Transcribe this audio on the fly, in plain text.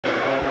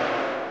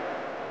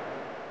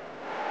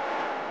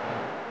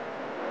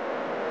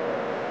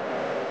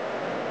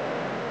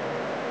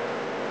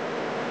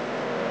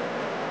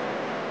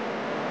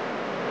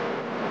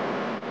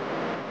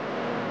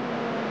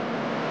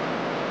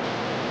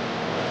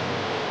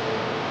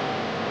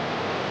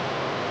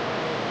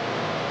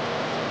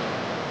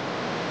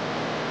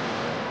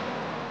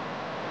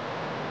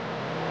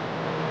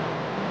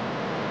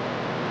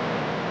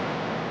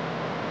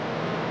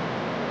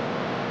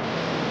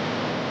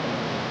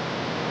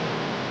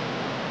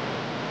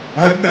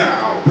And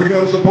now, bring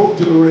out his opponent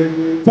to the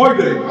ring,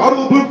 fighting out of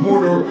the blue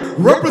corner,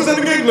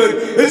 representing England,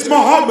 it's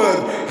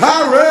Mohammed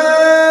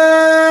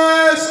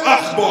Harris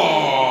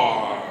Akbar.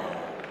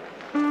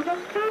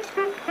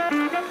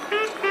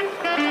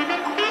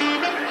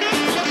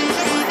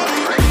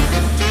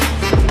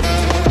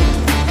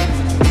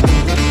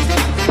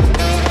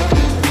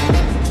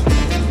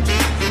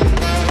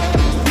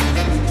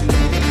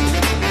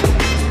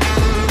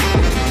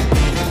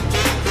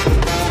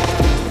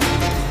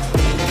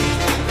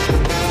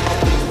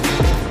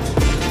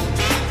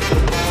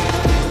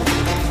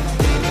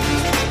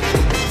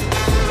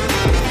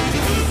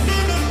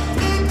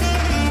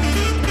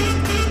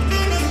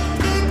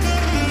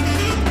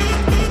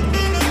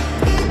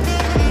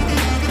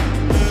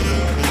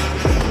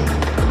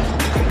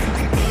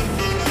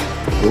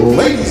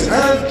 Ladies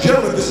and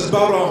gentlemen, this is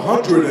about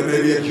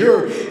 188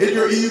 here in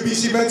your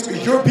EUBC Men's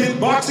European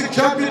Boxing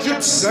Championship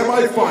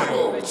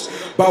Semifinals.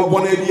 About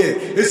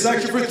 188. It's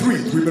action for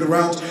three-minute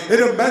rounds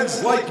in a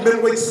men's light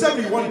middleweight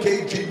 71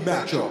 kg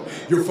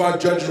matchup. Your 5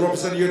 judges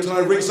representing here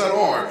tonight ringside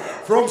are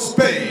from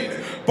Spain,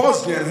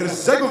 Bosnia and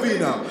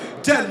Herzegovina,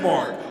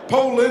 Denmark,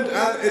 Poland,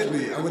 and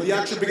Italy. And when the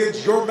action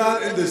begins, your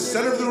man in the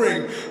center of the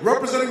ring,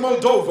 representing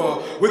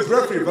Moldova, with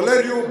referee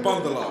Valerio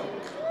Bandala.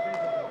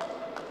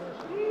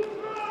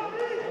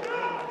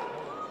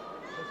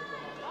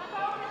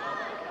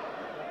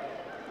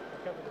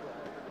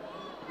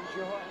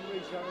 Your heart and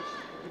research,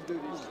 you can do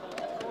this.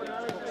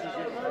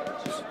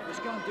 Let's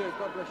go and do it.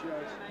 God bless you,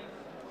 Harris.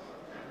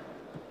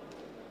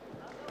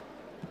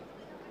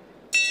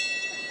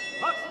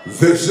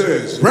 This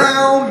is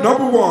round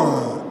number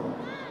 1.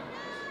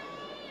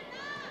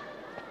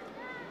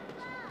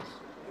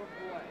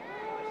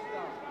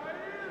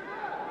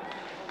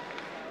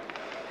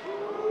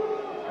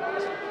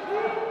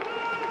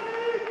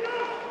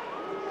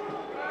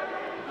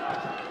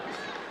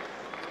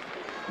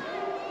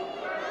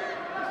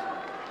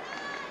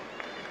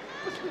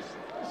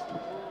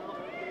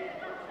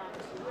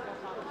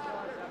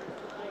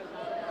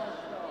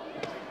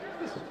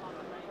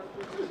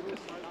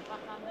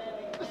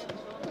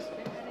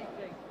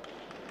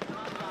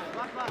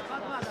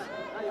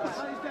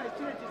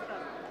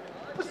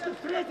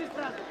 Третий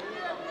сразу.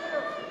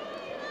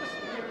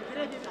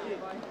 Третий.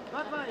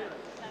 Два.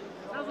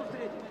 Сразу в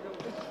третий.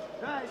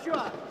 Да, еще.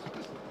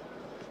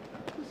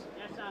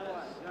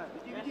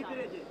 Веди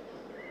третий.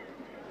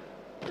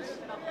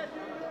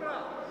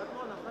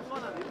 Наклоном.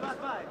 Два.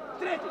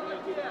 Третий.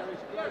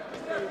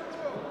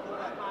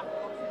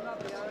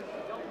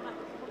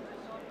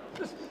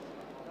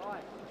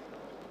 Давай.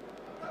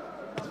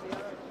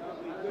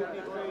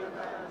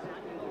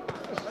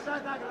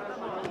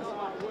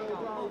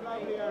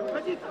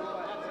 Ходи.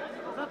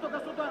 Зато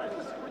государь.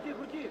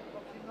 Крути.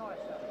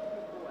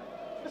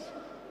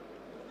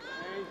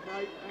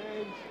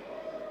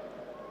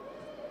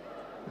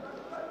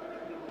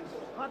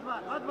 Два.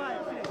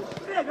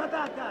 Стрель,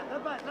 да.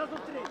 Давай, сразу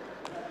стрель.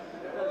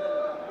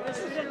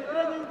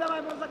 Стрель, не давай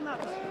ему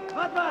загнаться.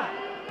 Два.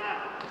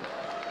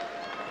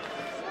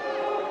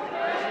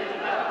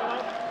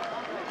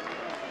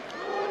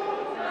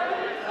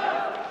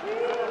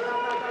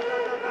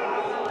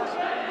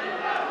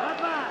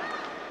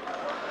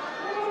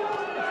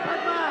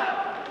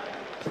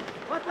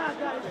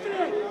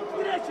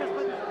 Стрель сейчас.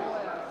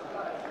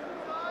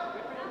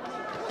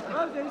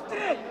 Правда,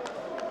 стрель.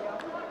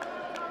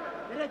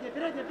 Впереди.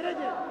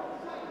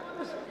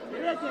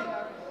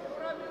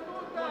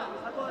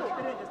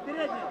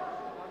 Спереди.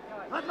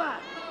 Два.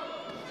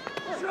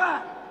 Еще.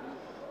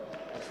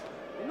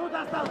 Минута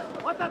осталась.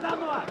 Вот это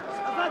оно.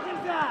 Назад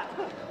нельзя.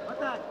 Вот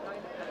так.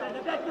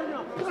 Опять на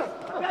нем.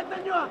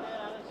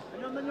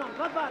 На нем.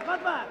 Два.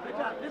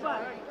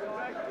 Прибавь.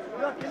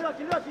 Лёд.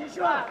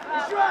 Еще.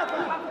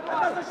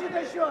 Это защита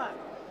еще.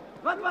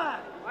 Два.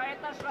 А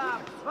это шаг.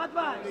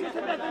 Два. Здесь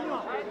опять на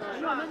нем.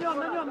 На нем.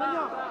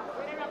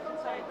 Время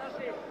конца, это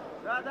жив.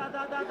 Да.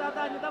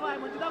 Не давай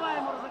ему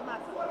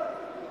разогнаться. Да.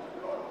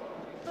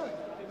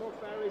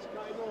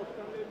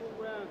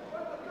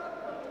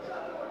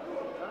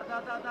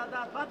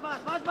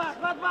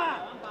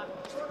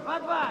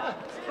 Два.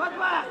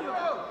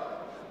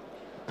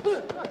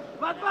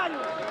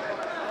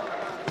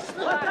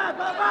 Вот так,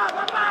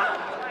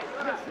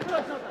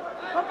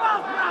 попал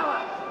справа!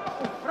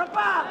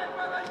 Пропал!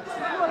 С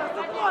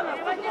уклона!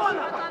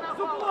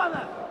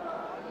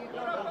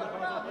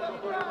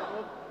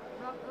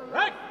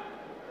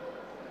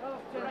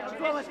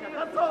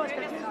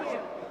 Концовочка,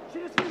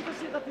 через фин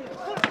защита ты!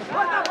 Вот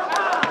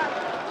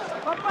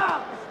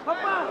так,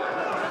 попал!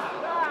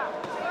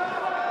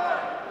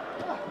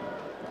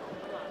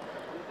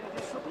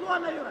 С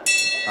уклона, Юра!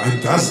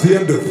 And that's the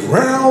end of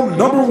round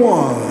number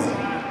 1.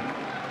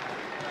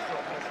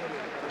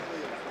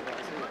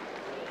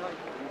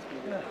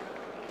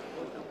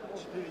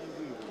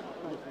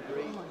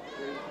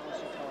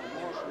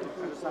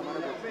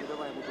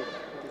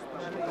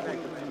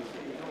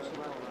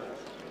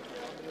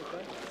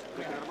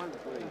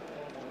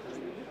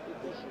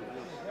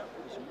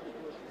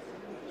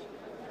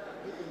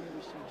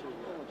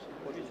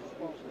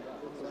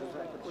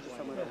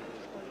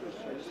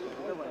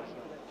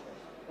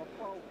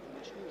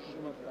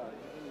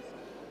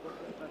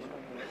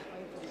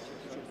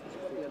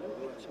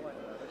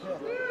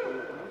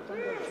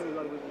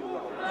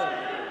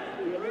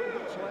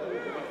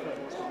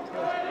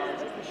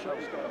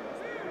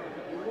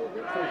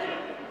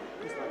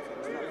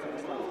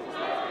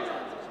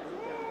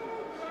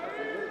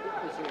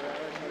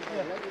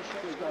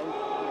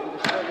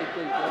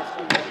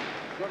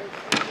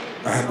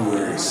 And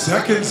we're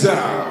seconds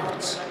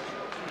out.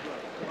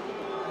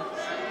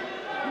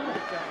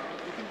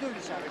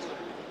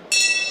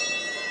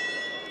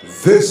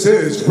 This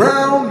is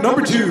round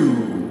number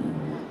 2.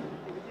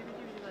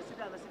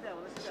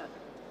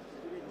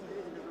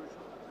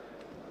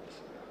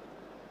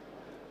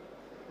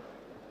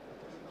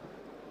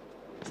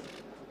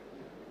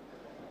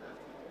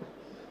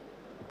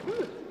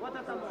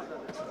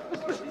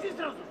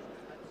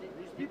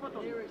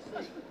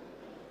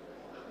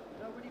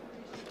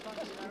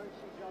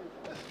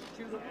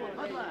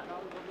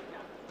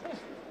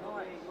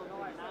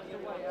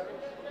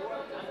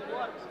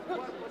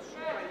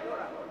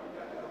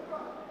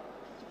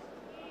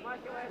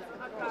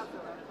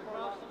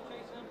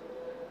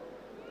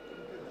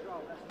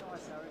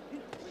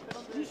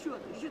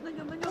 Еще на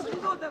нем,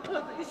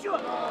 еще!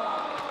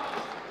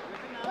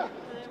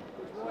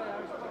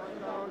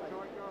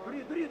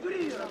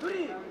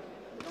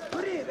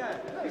 Дури, да!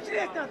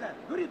 Вечерять надо!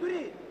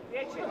 Дури!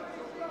 Вечер!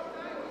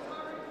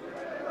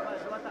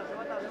 Живота!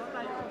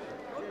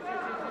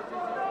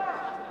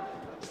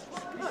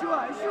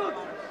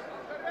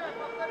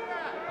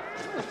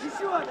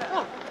 Еще, да!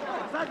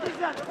 Назад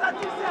нельзя!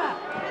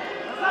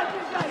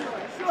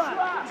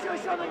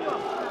 Еще на нем!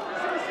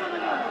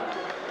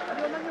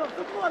 На нем!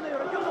 Суклона,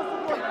 Юра! Дернул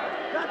суклона!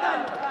 Да,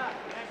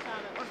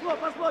 Юра!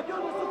 Пошло!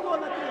 Дернул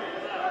суклона!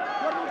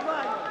 Дернул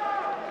 2, Юра!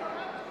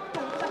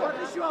 Вот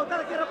еще!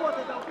 Ударки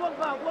работает! Уклон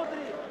 2, уклон 3!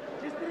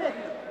 Через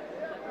переднюю!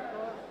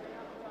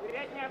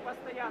 Передняя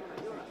постоянно,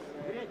 Юра.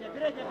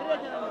 Передняя на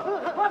нем!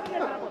 Вот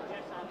передняя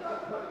работает!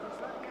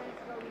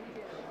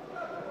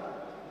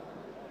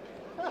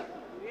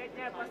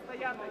 Передняя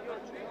постоянно, Юра.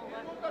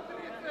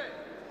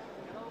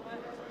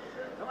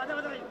 Давай!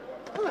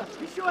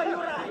 Еще,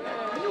 Юра!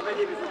 Не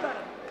уходи без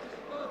удара!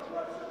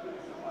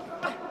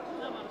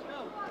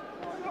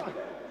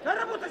 Да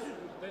работай!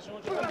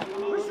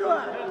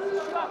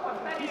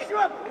 Еще!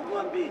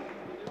 Углом бить!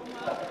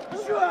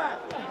 Еще!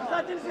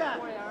 Назад нельзя!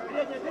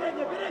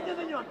 Передняя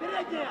на нем!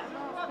 Передняя!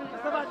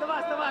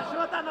 Вставай!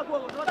 Живота на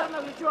голову!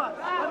 Еще!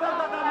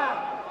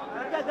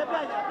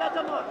 Опять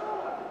оно!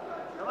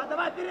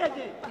 Давай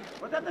передний!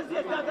 Вот это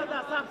здесь!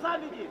 Да!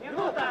 Сам иди!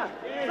 Минута!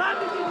 Сам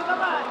иди! Не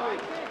давай!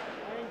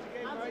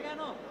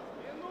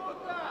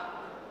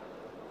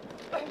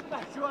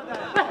 Чего, да?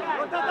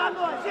 Вот это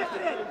оно! Здесь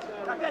средний!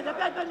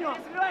 Опять на нем!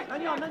 На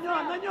нем!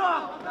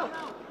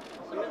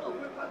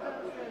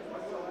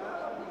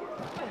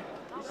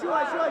 Еще!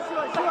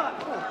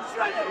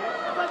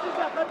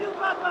 Пробил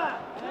 2-2!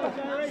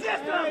 Здесь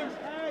сразу!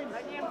 За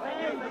ним!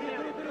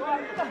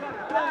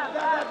 Да!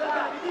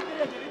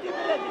 Веди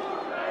передний!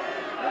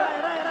 Рай!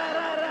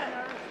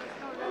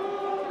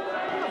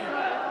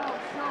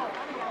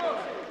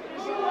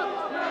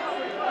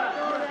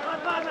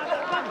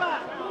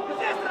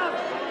 Здесь сразу!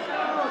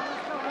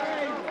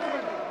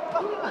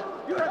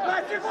 Юра,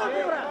 20 секунд,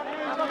 Юра!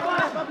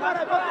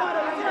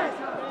 Попара, здесь!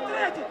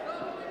 Третий!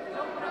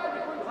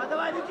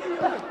 Давай, веди,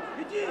 Юра!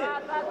 Веди!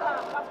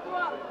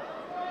 Повтор!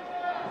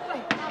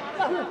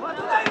 Вот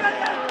туда, Юра!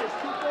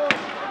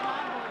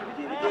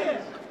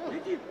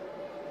 Веди!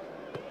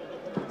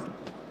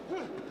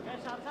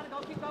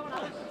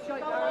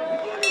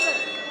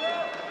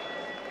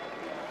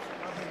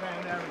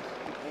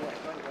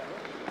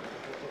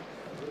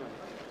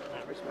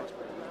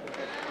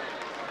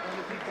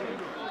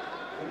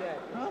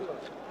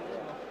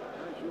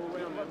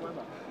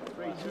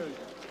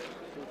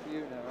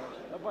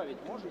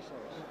 Добавить можешь?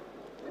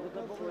 Мы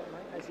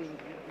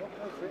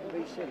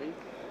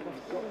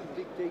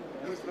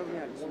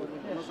сравнялись.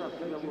 Назад,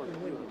 мы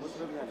сравнялись. Мы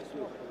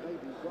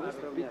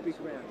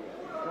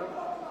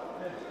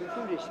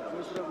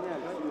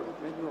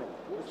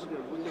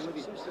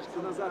сравнялись. Ты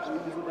назад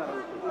без удара.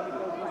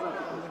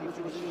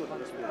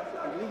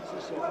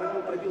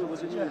 Назад пробил его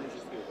за ним.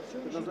 Ты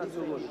назад все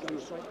ложишь.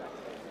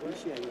 You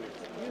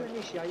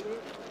initiate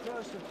it,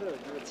 first and third,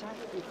 you attack,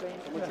 defend,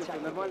 and attack.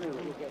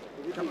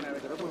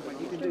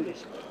 You can do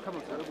this.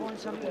 Find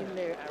something in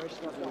there, Aris,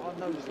 like that. I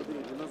know it.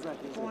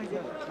 Find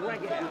it,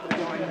 drag it out.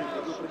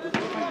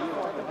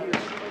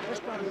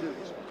 Let's go and do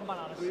this. Come on,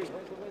 Aris. You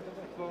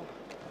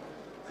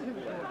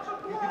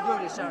can do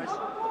this, Aris. You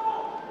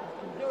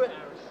can do it,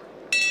 Aris.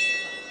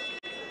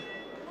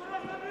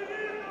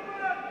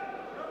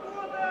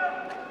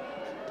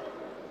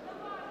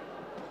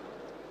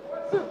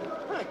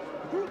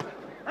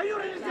 А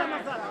Юра, нельзя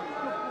назад!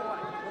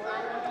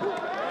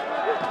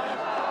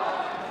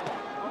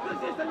 Вот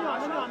здесь на нем!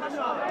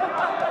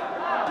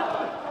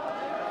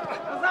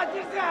 Назад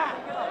нельзя!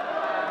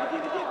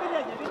 Веди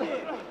передний!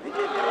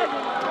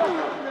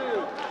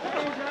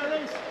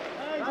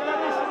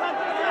 Назад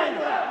нельзя,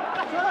 Юра!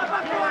 Сюда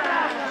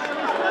покора!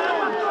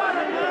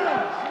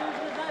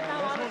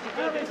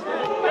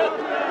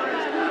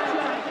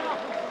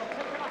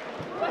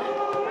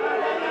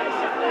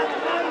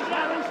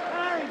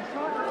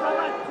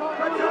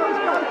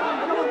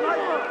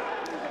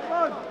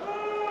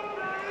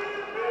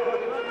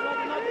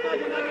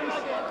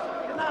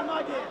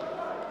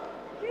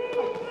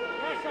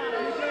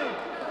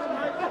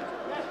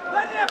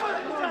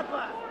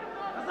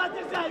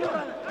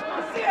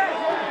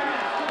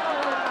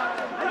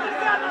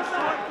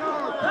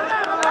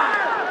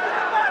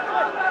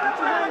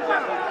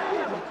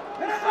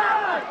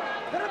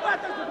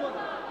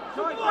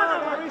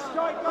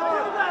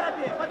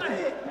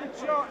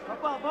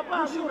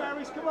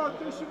 come on,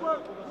 do some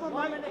work. Come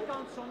on, mate.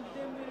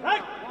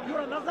 Hey!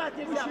 Юра, назад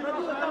нельзя,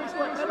 пробила там что?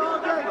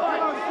 Назад нельзя!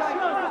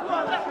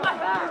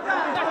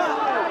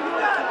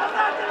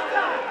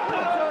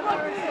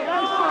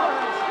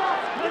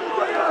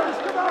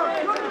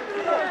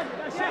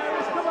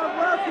 Come on,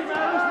 work him,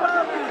 Harris,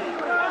 work him!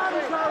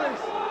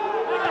 Harris!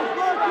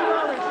 Work him,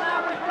 Harris!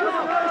 Come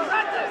on, Harris!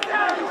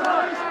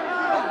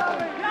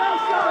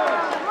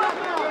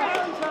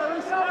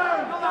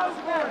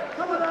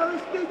 Come on,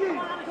 Harris, dig in!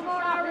 Come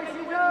on, Harris,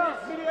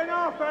 minute and a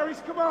half,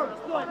 Harris, come on!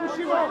 Push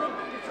him off!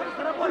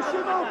 Push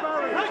him off,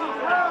 Harris!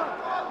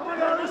 Come on,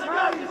 Harris,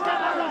 Harris,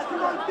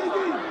 come on, dig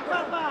in!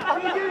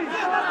 Dig in!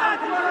 Come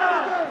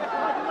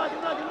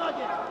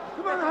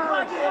on,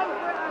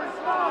 Harris!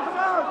 Come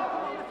on!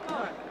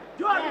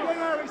 Drive again,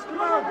 Harris,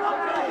 come on!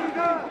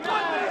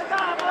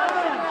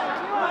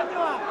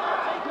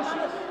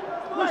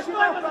 Push him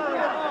off,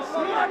 Harris!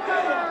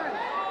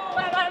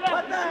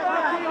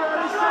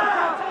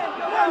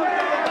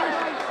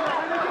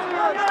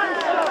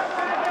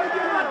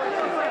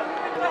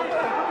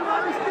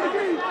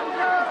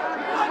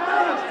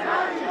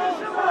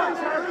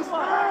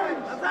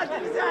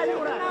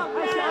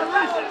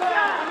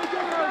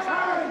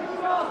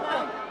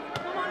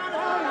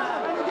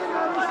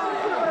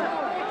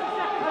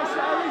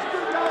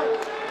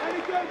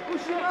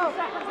 Push him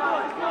up!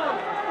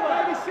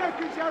 30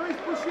 seconds, Harris,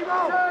 push him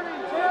up!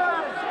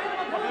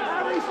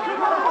 Harris,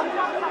 come on!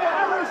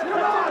 Harris,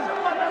 come on!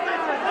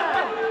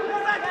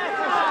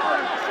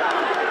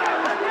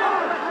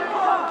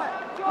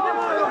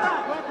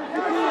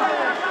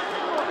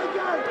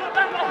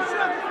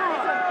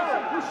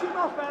 Push him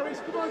off, Harris,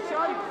 come on,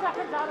 son!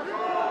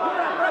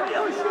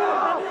 Push him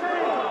off! Come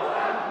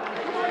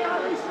on,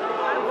 Harris!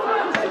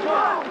 Push him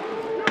off!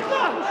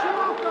 Push him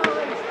off,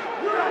 Harris!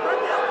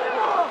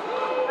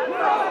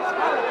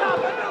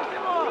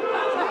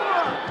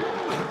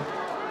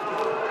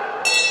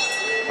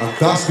 And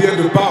that's the end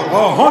of bout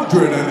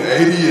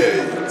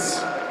 188.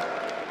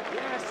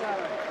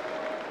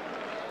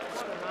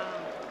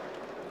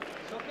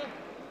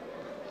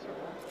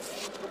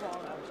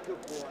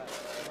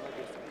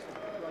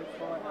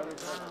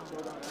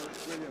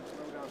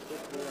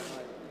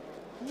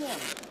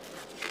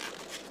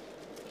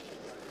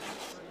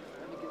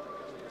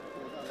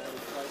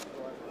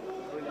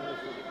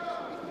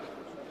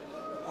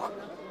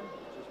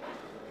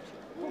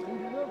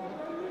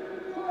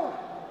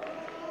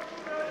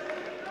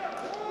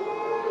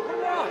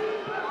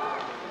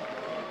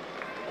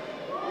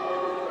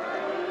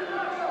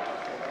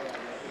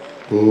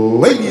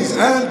 Ladies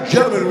and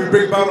gentlemen, we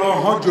bring about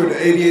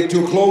 188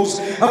 to a close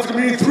after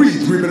completing three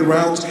 3-minute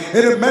rounds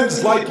in a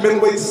men's light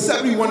middleweight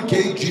 71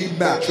 kg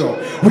matchup.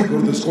 We go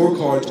to the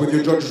scorecards with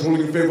your judges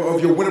ruling in favor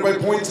of your winner by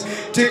points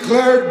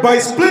declared by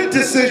split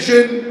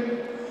decision.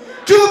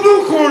 To the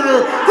blue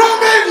corner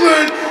from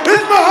England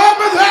is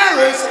Mohammed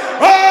Harris,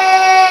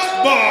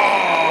 AKBAR.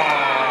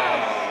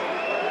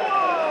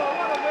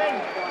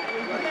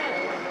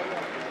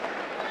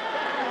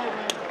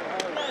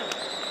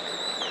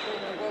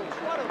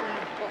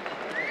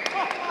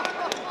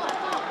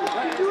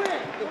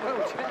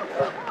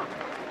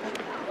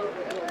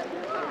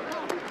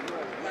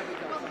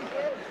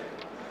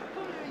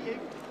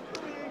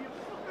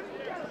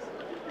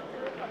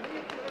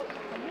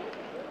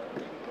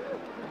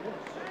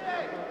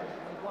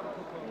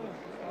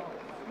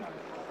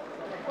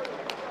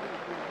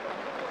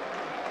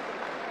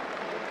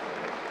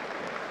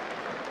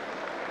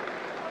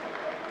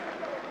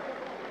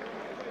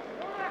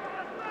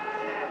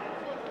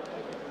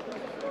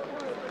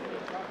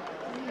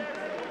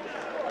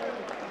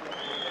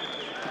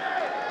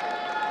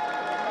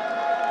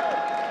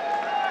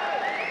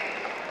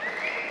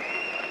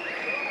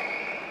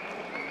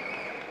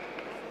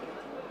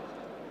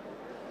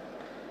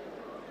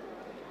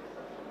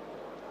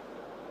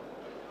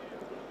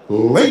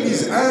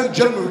 Ladies and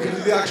gentlemen, we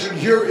continue the action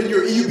here in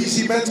your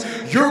EUBC Men's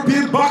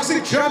European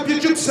Boxing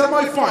Championship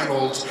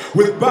semifinals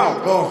with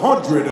bout 100.